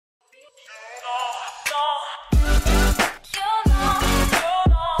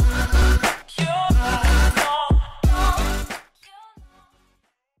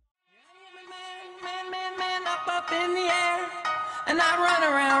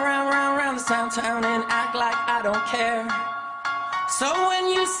this downtown and act like I don't care. So when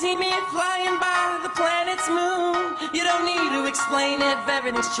you see me flying by the planet's moon, you don't need to explain if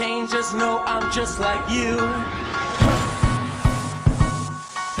everything's changed, just know I'm just like you.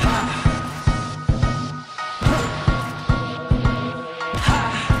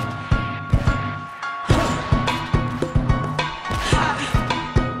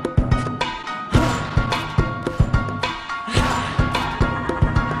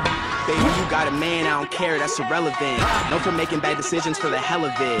 Got a man, I don't care, that's irrelevant. Known for making bad decisions for the hell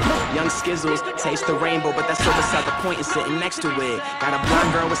of it. Young skizzles, taste the rainbow, but that's still beside the point and sitting next to it. Got a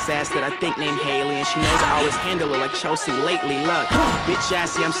blonde girl with sass that I think named Haley, and she knows I always handle her like Chelsea lately. Look, bitch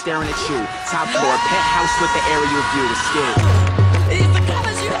assy, I'm staring at you. Top floor, penthouse with the aerial view. Skip. These the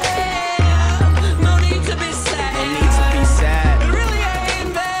colors you have, no need to be sad. No need to be sad. It really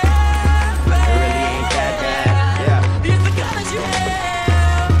ain't bad, bad. It really ain't that bad, yeah. These the colors you have.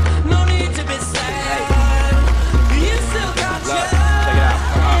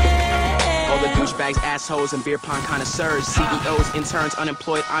 Douchebags, assholes, and beer pong connoisseurs, CEOs, interns,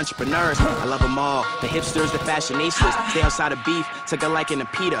 unemployed entrepreneurs. I love them all. The hipsters, the fashionistas. Stay outside of beef, took a liking to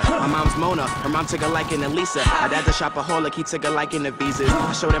Peter. My mom's Mona, her mom took a liking to Lisa. My dad's a shopaholic, he took a liking to visas.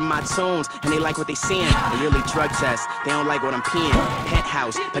 I show them my tunes, and they like what they seeing. They really drug test, they don't like what I'm peeing.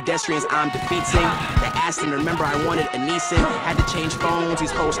 Penthouse, pedestrians I'm defeating. They asked him to remember I wanted a Nissan. Had to change phones,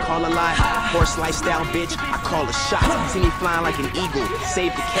 these hoes call a lot. Horse lifestyle, bitch, I call a shot. See me flying like an eagle,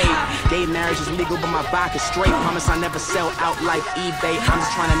 save the cave. Gay marriage is legal, but my back is straight. Promise I never sell out like eBay. I'm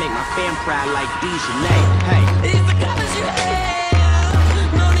just trying to make my fam proud like Dejanay. Hey, these the colors you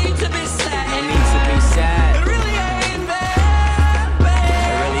have, no need to be sad. No need to be sad. It really ain't bad, bad.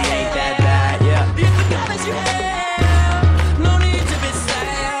 It really ain't that bad, yeah. These the colors you have, no need to be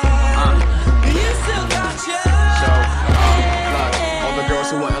sad. You still got yours. So, look, all the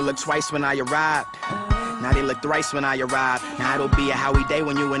girls who wouldn't look twice when I arrived, now they look thrice when I arrive. Now it'll be a Howie day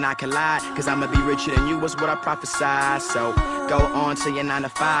when you and I collide. Cause I'ma be richer than you was what I prophesied. So go on to your 9 to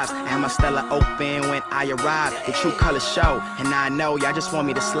 5s. And my Stella open when I arrive. The true colors show. And I know y'all just want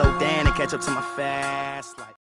me to slow down and catch up to my fast life.